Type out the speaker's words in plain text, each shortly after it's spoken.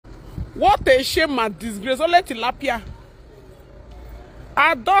What a shame and disgrace. Ole tilapia.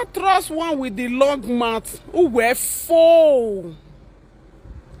 Adulterous one with the long mouth. Who were foul.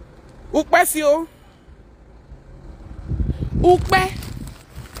 Ukpe si o. Ukpe.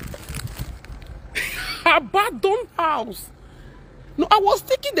 Abandoned house. No, I was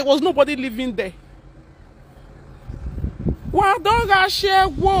thinking there was nobody living there. Wadoga share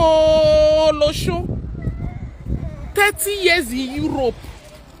wo lo show. 30 years in Europe.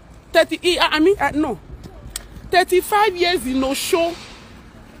 35 years in Osho.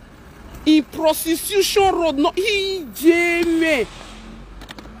 In prostitution road. No, he Jamie.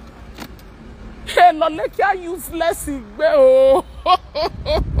 Hey, Lolekia useless. Oh.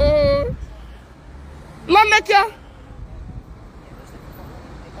 Lolekia.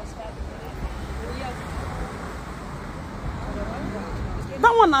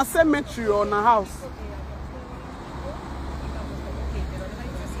 That one a cemetery on a house.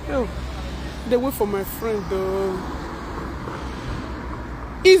 Oh, they wait for my friend though.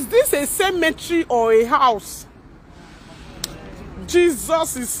 Is this a cemetery or a house?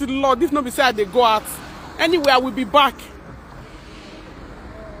 Jesus is Lord. If not beside they go out. Anyway, I will be back.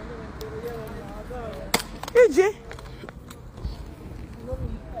 AJ.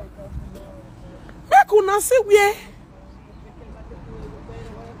 Make una say where?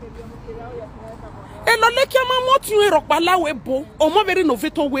 Lolekia ma mo ti rock bala we bo. O ma very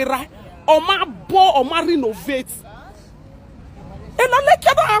innovator we ra. O ma bo o ma renovate.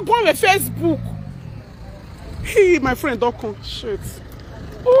 Lolekia da go on Facebook. Hey, my friend don't come. Shit.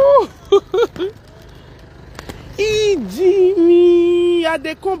 Oh. Jimmy, I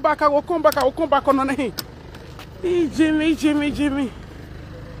dey come back. I will come back. I will come back on him. Jimmy.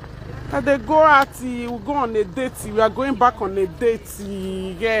 I dey go out. We go on a date. We are going back on a date.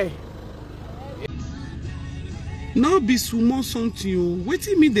 Yeah. Now be small something.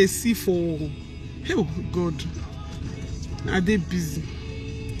 Waiting me they see for. Oh God. Are they busy?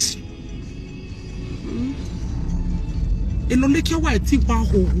 Lolekia wa ti wa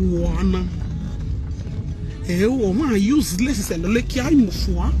ho ana. O ma useless Lolekia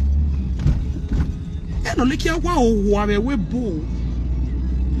imufua. Lolekia wa ho abewe bo.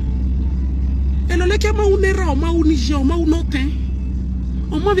 Lolekia ma unera o ma unije o ma unoten.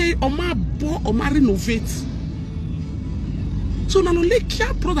 O ma bo o ma renovate. So now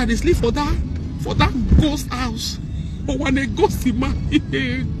Lolekia brother they sleep for that ghost house. Or when a ghost in my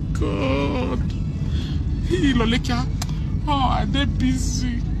God. He Lolekia. Oh, are they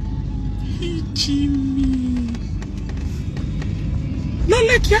busy? He Jimmy.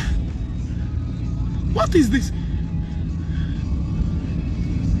 Lolekia. What is this?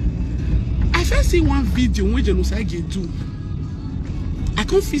 I first see one video when genocide get do. I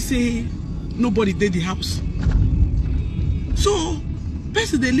can't feel say nobody did the house. So,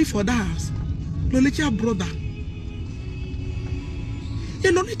 person they live for that house. Lolekia brother.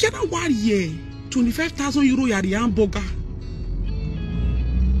 Yeah, Lolekia na 1 year. 25,000 euro yari hamburger.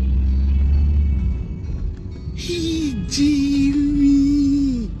 He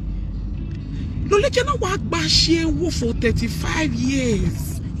Jimmy. Lolekia na work bashe wo for 35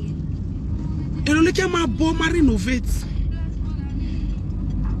 years. And Lolekia ma bo ma renovate.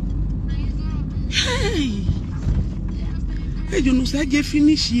 Hey, you know say get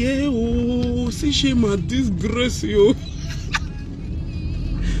finish here. Oh, see shame and disgrace yo.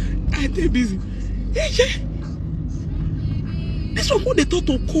 I dey busy. Yeah. This one who they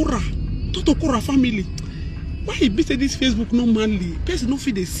Toto Kora family. Why he beat this Facebook normally? Person no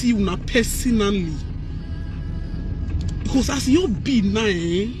feel they see una personally. Because as you be now,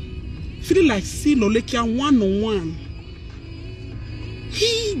 feeling like see Lolekia one-on-one.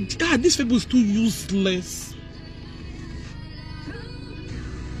 This Facebook is too useless.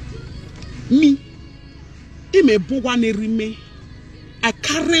 Me, he may bo one rime. I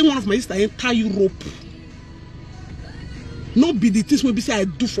carry one of my sister enter Europe. No be the things we be say I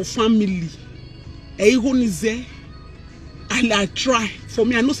do for family. I try. For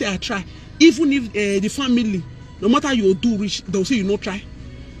me, I know say I try. Even if the family, no matter you do rich, they'll say you no try.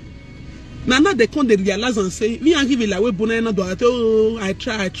 Now they come they realize and say, me and give it like we bonana do. Oh, I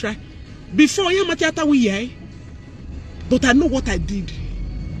try. Before you matter we but I know what I did.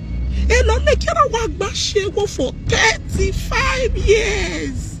 And Lolekia work back for 35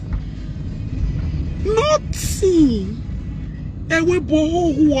 years. Nothing. And we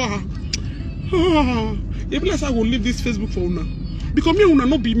both if I will leave this Facebook for now. Because me will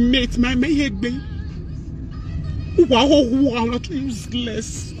not be mate, my head be. Wow, not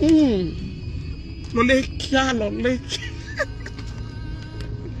useless. Lolekia.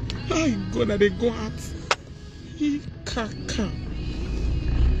 My God, they go out. Kaka.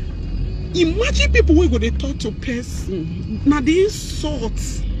 Imagine people who go they talk to person. Now the insult.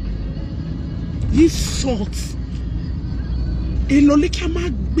 Eloleka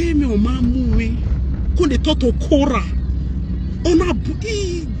magbe me o ma muwe. Kon they talk to Kora. Ona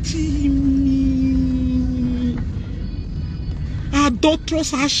Jimmy.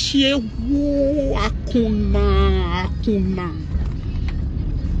 Adulterous ashe wo akuna.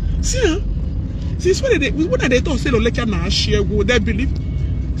 See, since when they talk say Loleka na ashe wo, they believe.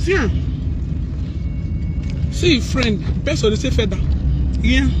 See, friend, best of the say feather.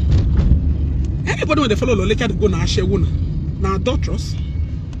 Yeah. Anybody when they follow Loleka to go na ashe wo na adulterous.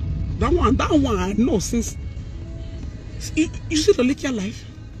 That one I know since. You see Loleka life.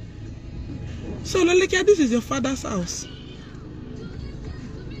 So Loleka, this is your father's house.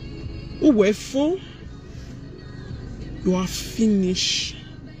 Wherefore, you are finished.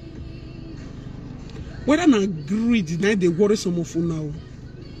 Whether not greed, now they worry some of you now.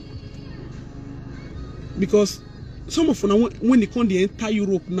 Because some of you now, when they come the entire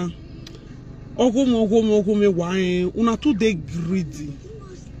Europe now, una too they greedy.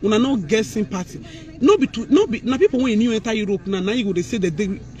 Una not get sympathy. Now people when you enter Europe now you go they say that they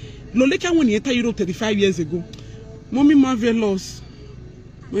Loleka when you enter Europe 35 years ago. Mommy marvelous.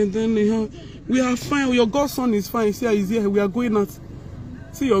 And then we are fine. Your godson is fine. See, he's here. We are going out.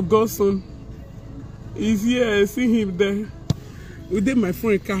 See your godson. He's here. See him there. We did my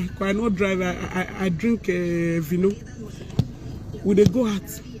friend car. I not drive. I drink vino. We they go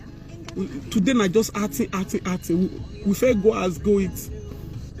out. Today I just acting. We fair go as go it.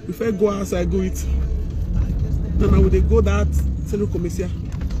 We fair go as I go it. Now we they go that. Say no commercial.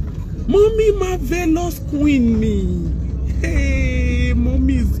 Mommy marvelous queen me. Hey,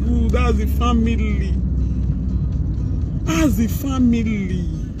 mommy is good. That's the family. That's the family.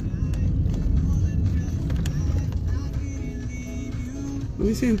 Let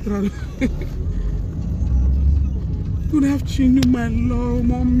me say good afternoon, my love.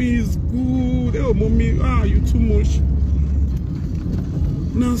 Mommy is good. Oh, mommy, you too much.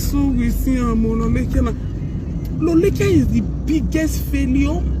 Now, so we see Loleka. Loleka is the biggest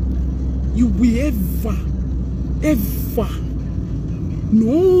failure you will ever.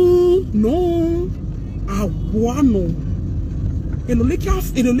 No, Aguano.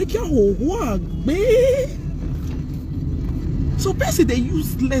 Eloleka ho be. So person they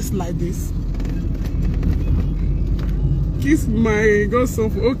useless like this. Kiss my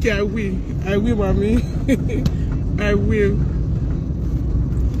godson. Okay, I will, mommy. I will.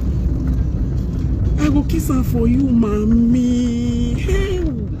 I will kiss her for you, mommy. Hey.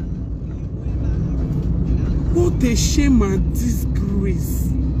 What a shame and disgrace.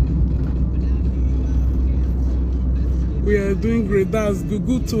 We are doing great. That's good.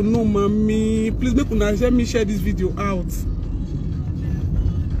 Good to know, mommy. Please make una let me share this video out.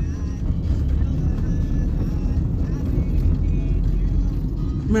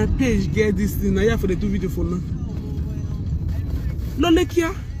 My page get this thing. I have for the two video for now.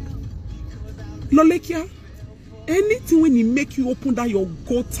 Loleka. Anything when he make you open that your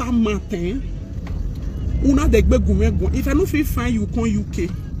gutter mouth, if I don't feel fine, you come UK.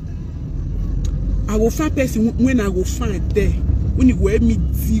 I will find person when I will find there. When you go help me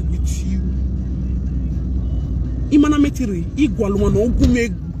deal with you. Imana metiri equal one no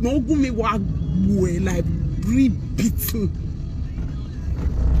gume wa like repeating.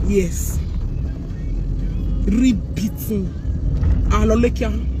 Yes. Repeating.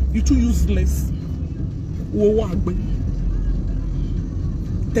 Loleka, you too useless.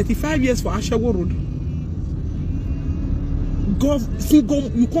 35 years for Ashawo Road.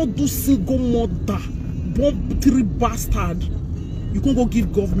 You can't do single mother, bomb 3 bastard. You can't go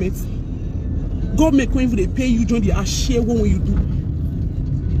give government. Government can't even pay you join the share when you do.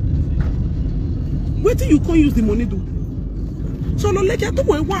 Wait till you can't use the money do. So Loleka to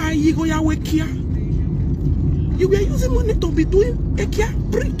why you go your work here? You were using money to be doing a care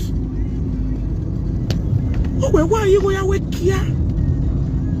brick. Oh well, why you go your work here?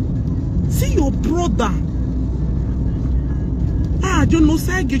 See your brother.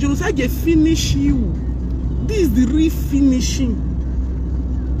 Genocide finish you. This is the refinishing.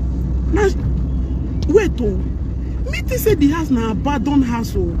 Now, wait, me to say the house now abandoned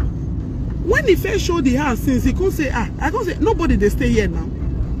house. When he first showed the house, since he can't say, I can't say nobody they stay here now.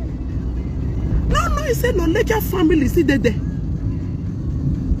 No, he said Loleka family see there.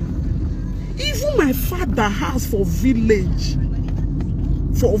 Even my father house for village.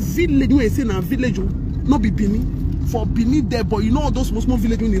 When he say na village, not be Bini. For Bini there, but you know all those small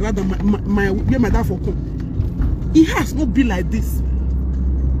village when he rather where my dad for come. It has not be like this.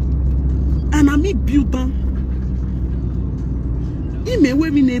 And I me build down. He may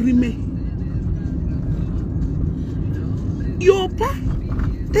wear me rime. Your pa,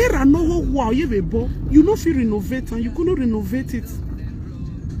 there no wow, you have a ball. You know if you renovate and you couldn't renovate it.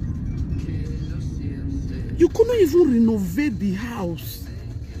 You couldn't even renovate the house.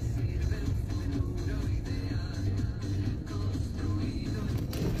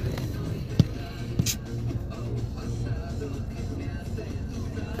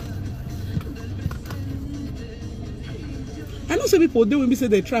 I know some people they will be say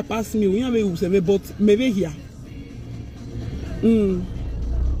they try pass me. We have a but maybe here.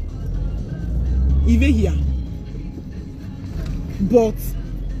 Even here. But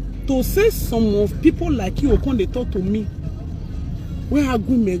to say some of people like you when they talk to me, where I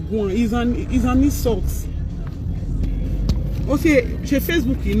go me go is an insult. Okay, she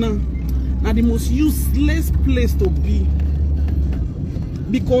Facebook now the most useless place to be.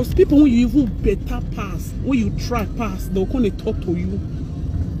 Because people when you even better pass, when you try pass, they'll come and talk to you.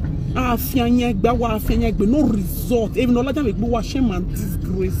 No result. Even though that make shame and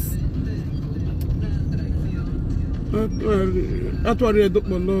disgrace.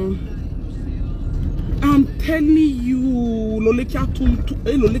 I'm telling you, Lolekia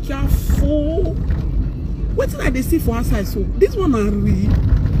Lolekia 4. What did I see for outside? So this one I read.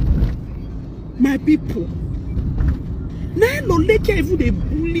 My people. Now Lolekia even the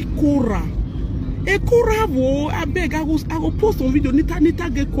bully Cora. A Cora wo I beg I go post on video nita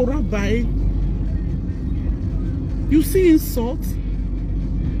get Cora by. You see insult?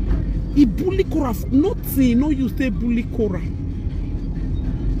 He bully Cora. Nothing, no you say bully Cora.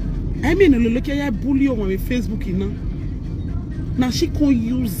 I mean Lolekia bully on my Facebook now she can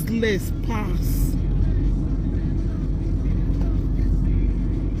useless pass.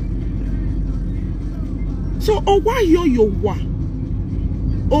 So, why yo wa?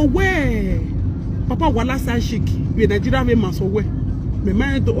 Oh, where? Papa Wahala say shiki. We Nigeria me man so where? Me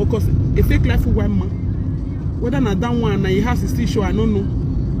mind to cause a fake life for one man. Whether na that one na he has still show, I don't know.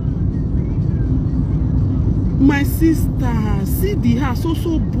 My sister, see the house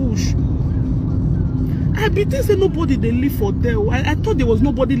so bush. I be think say nobody they live for there. I thought there was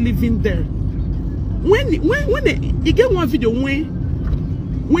nobody living there. When he get one video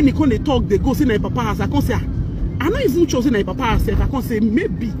when he come talk, they go say na papa house. I can't say I not even chosen na papa house. I can't say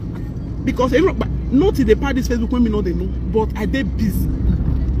maybe because not in the part this Facebook when me know they know, but I dey busy.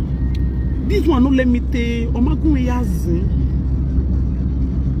 This one no let me tell. Oh my God,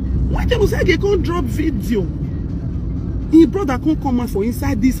 why you say they can't drop video? His brother can't come out for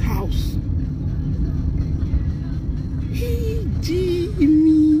inside this house.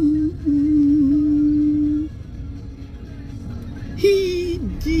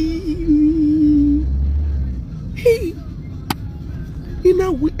 In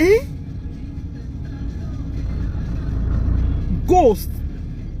a way, ghost,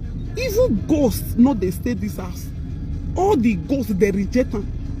 even ghosts, not they stay this house. All the ghosts they reject them.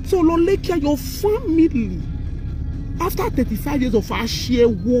 So Lolekia, your family, after 35 years of our share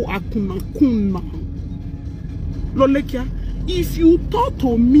war, akuna. Lolekia, if you talk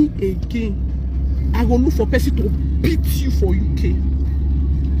to me again, I will look for person to beat you for UK.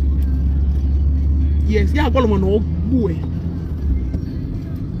 Yes, yeah, I got one boy.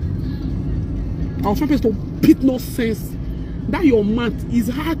 Our friend to beat no sense. That your mat is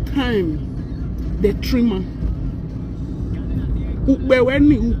hard time. The trimmer.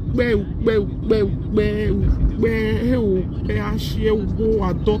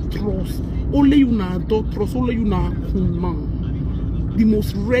 Only you na adulterous, only you na kunma. The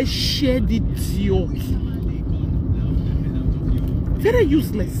most wretched idiot. Very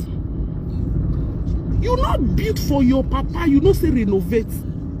useless. You not built for your papa, you not say renovate.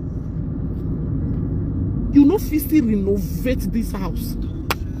 You not physically renovate this house.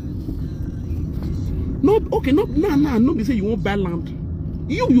 No, okay, no, be say you won't buy land.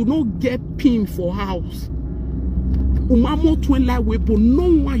 You not get pin for house. Umamo twin like weapon, no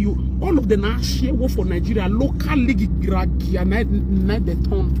one you all of them are share work for Nigeria, local league gragi and night the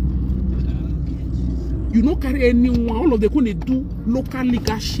ton. You not carry anyone, all of them gonna do local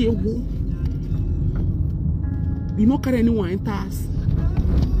league share work. You not carry anyone enter us.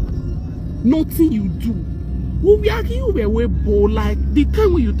 Nothing you do. We be arguing you were bold like the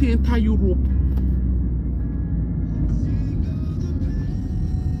time when you enter Europe.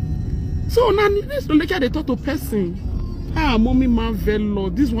 So now let's look at the total person. Ah, mommy Marvel,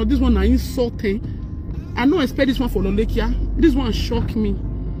 this one are insulting. I don't expect this one for Lolekia. This one shock me.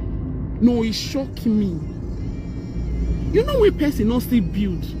 No, it shocked me. You know when person not still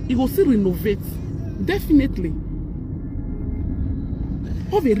build, he will still renovate. Definitely.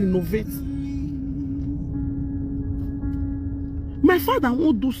 How they renovate? My father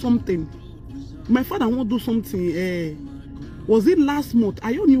won't do something. My father won't do something. Was it last month?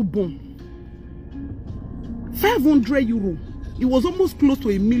 Are you newborn? 500 euro. It was almost close to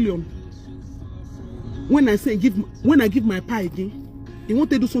 1 million. When I say when I give my pie again, he want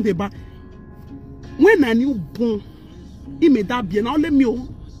to do something about. When I newborn, he made that bien. Now let me.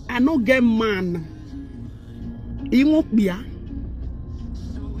 I no get man. He won't be.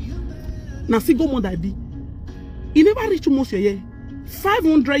 Now see go more that be. He never reach almost a year.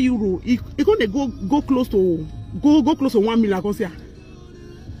 500 euro. He gonna go close to close to 1 million. I can say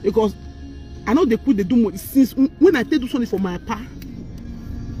because I know they put the do more since when I do something for my pa.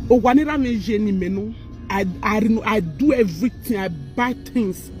 I do everything. I buy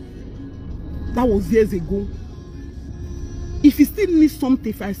things. That was years ago. If you still need something,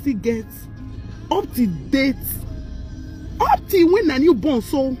 if I still get up to date, up to when a newborn,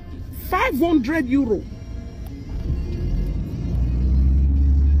 so 500 euro.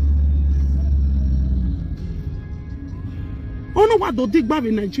 Oh no, what do dig back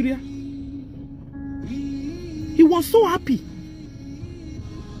in Nigeria? He was so happy.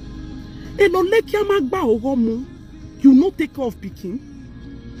 You no take care of picking.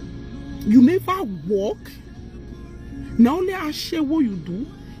 You never walk. Now only I share what you do.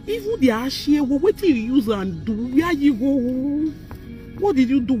 Even the share what do you use and do? Where you go? What did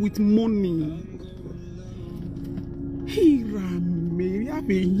you do with money? If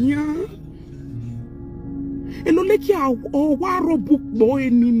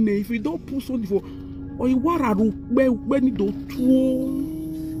you don't put something for or you when you do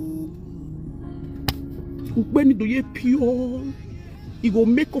pure, you go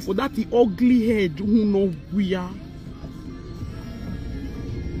make up for that the ugly head who know we are.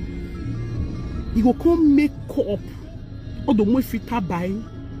 You go come make up all the more fit buy.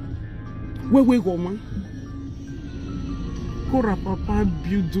 Where we go, man? Kora papa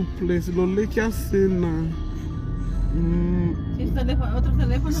build duplex. Lolekia say na. Otro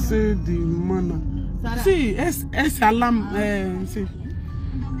teléfono. Say the mana. See, es alarm. See.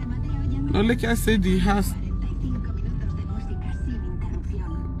 Lolekia say the house.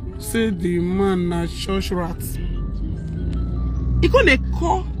 Say the man na church rat. He gonna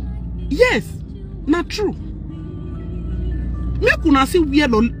call. Yes, not true. Make una see where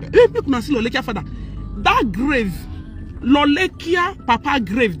make una see Lolekia father. That grave, Lolekia papa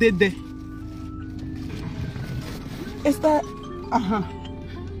grave they there. Is that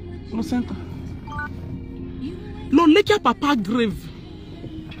no center? Lolekia papa grave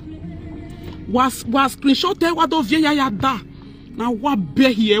was screenshot what do vieya ya da. Now what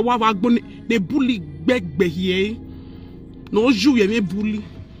be here? What the bully beg be here? No you me bully.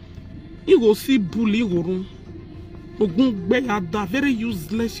 You go see bully go Ogun be ya da very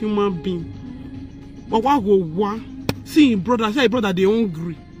useless human being. But what go what? See brother, say brother they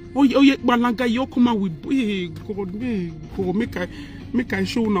hungry. Oh yeah, balanga you come out with God make I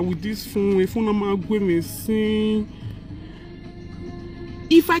show now with this phone. If phone ma go me see.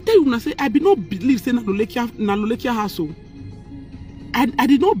 If I tell you, say I did not believe say na Lolekia house. I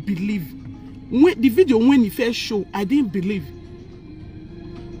did not believe when the video when he first show. I didn't believe.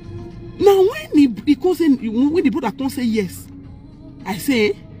 Now when he when the brother can't say yes, I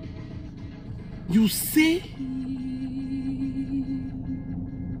say you say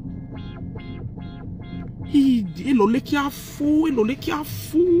Lolekia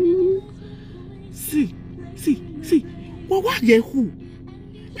fool. See. What get who?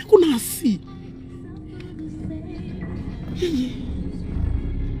 We couldn't see.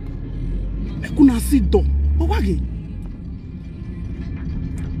 I couldn't see door. But what again?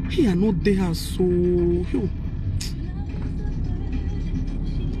 He are not there, so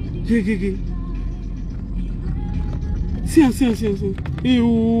See.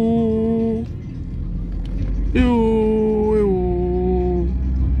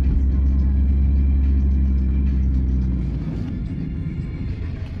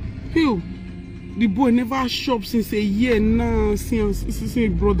 Ew. The boy never shop since a year now. See,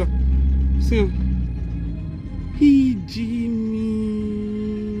 brother. See, he Jimmy.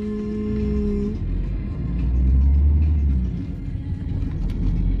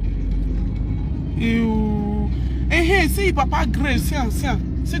 You. Hey, see, Papa grave. See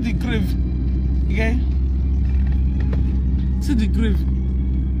the grave. Yeah. See the grave.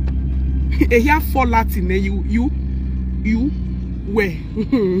 Here for Latin. You. Where?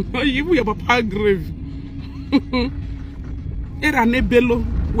 Even your papa grave. Era ne bello.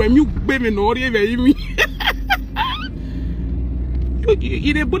 When you baby no me.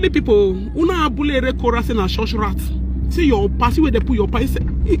 You the bully people. Una bully records in a church rat. See your pass where they put your pass.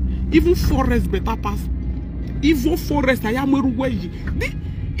 Even forest better pass. Even forest I am where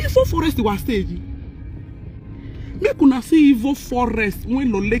even forest was stage. Make una see evil forest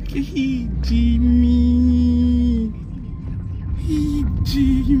when lo lake he Jimmy.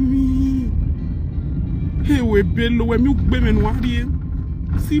 Hey, we bello when you women worry.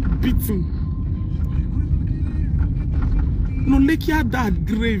 See beating. Lo lake ya that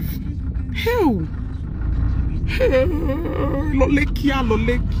grave. Hell. Lo lake ya.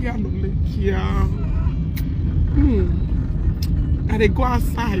 And they go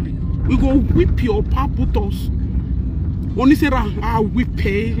outside. We go whip your paputos. Only say whip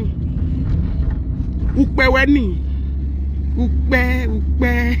Ukpe weni. Ukpe.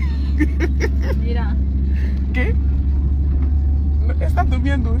 Mira. ¿Qué? ¿Estás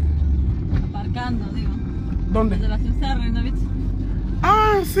durmiendo? Aparcando, digo. ¿Dónde? De la ciudad, ¿no viste?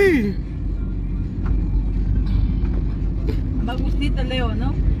 Ah, sí. Va gustito Leo,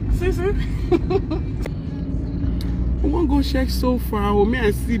 ¿no? Sí. I won't go check so far. Or may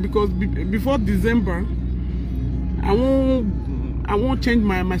I see, because before December, I won't change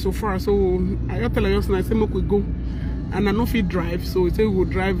my sofa. So I got tell her and I say make we go, and I know if he drive, so he say we will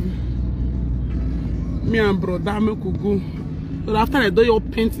drive. Me and brother make we go. So after I do your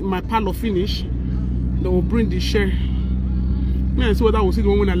paint my parlor finish, they will bring the chair. Me and see whether I will see the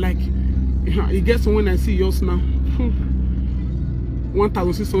one when I like. It gets when I see yours now.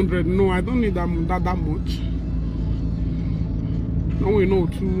 1,600. No, I don't need that much. No, we know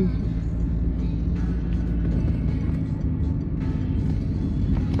too.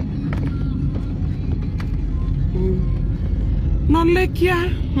 No lekia.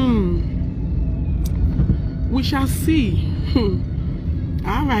 We shall see.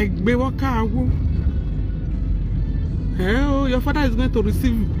 All right, oh, your father is going to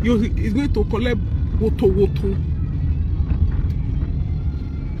receive. Is going to collect wotowoto.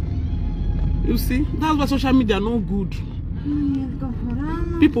 You see, that's why social media no good.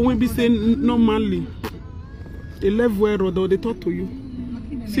 People won't be saying normally. They live where or they talk to you.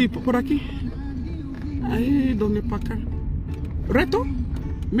 See, por aquí. Ahí donde pa acá. Reto,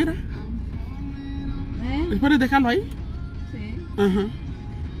 mira. ¿Puedes dejarlo ahí? Sí. Ajá.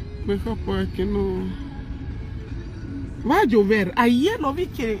 Mejor porque no. Va a llover. Ayer lo vi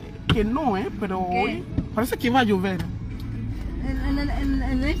que no, pero hoy parece que va a llover.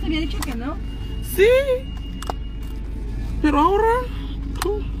 El este había dicho que no. Sí. Pero ahora.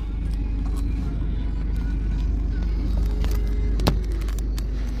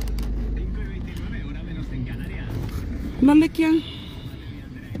 No le quieren.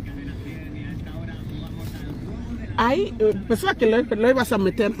 Ahí, pensaba que lo ibas a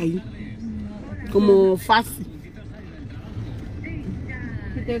meter ahí. Como fácil.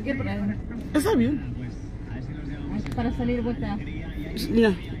 ¿Qué tengo que poner? Está bien. Para salir vuelta.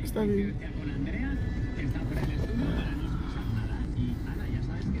 Mira, está bien.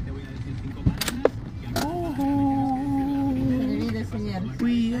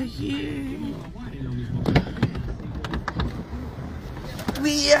 We are here.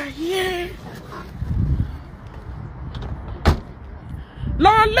 We are here.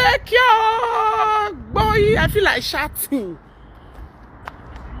 Lolekyo, boy, I feel like shouting.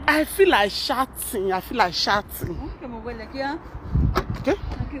 ¿Qué me huele aquí, ah? ¿Qué?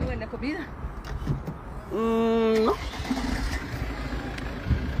 ¿Qué huele a comida? No.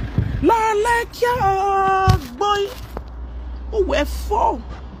 Lolekyo, boy. Oh, we're full.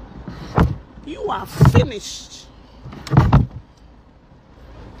 You are finished.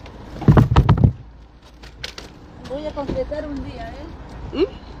 Voy a completar un día,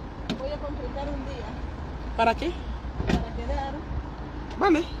 Voy a completar un día. ¿Para qué? Para quedar.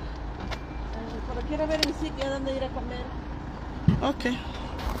 Vale. Pero quiero ver el sitio donde ir a comer. Okay.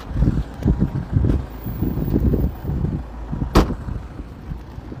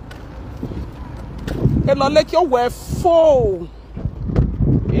 Hello, like you were full.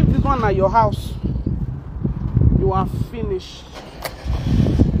 If this one at your house, you are finished.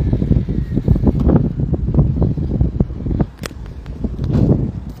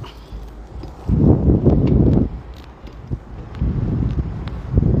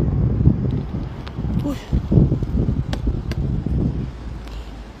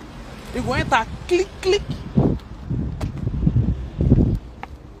 You're going to click.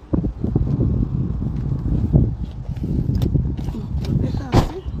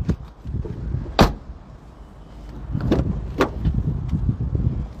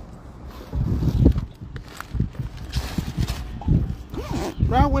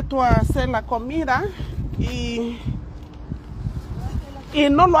 A hacer la comida y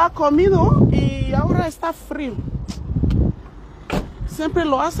no lo ha comido y ahora está frío. Siempre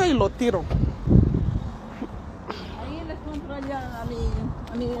lo hace y lo tiro. Ahí les compro allá a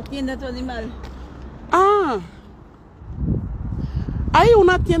mi tienda de tu animal. Ah, Hay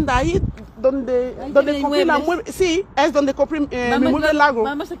una tienda ahí donde compré la mueble. Sí, es donde compré mi mueble largo.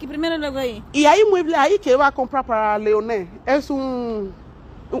 Vamos aquí primero y luego ahí. Y hay un mueble ahí que va a comprar para Leonel. Es un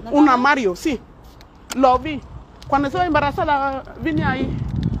armario, sí. Lo vi. Cuando estaba embarazada, vine ahí.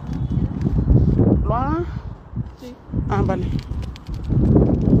 ¿Lo sí. Ah, vale.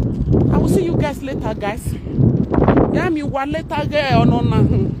 I will see you guys later, guys. Yeah, me wa later, girl. No,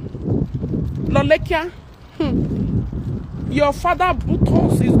 no. Lolekia. Your father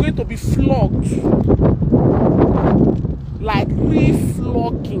Butos is going to be flogged. Like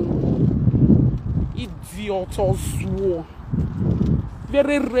re-flogging. Idiot or swore.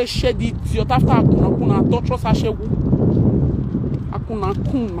 Very wretched idiot. After Akuna touch us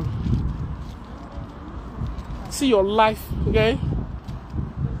Akuna. See your life, okay?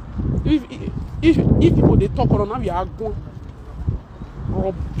 If people they talk on you are going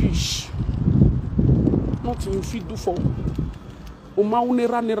rubbish. Nothing you fit do for Oma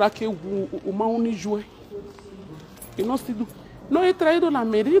nera que Oma uni jouer. E não se do. Não he traído la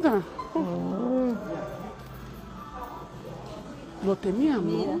medida. Lo tenía, ¿no?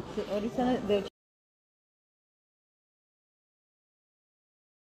 Mira, ahorita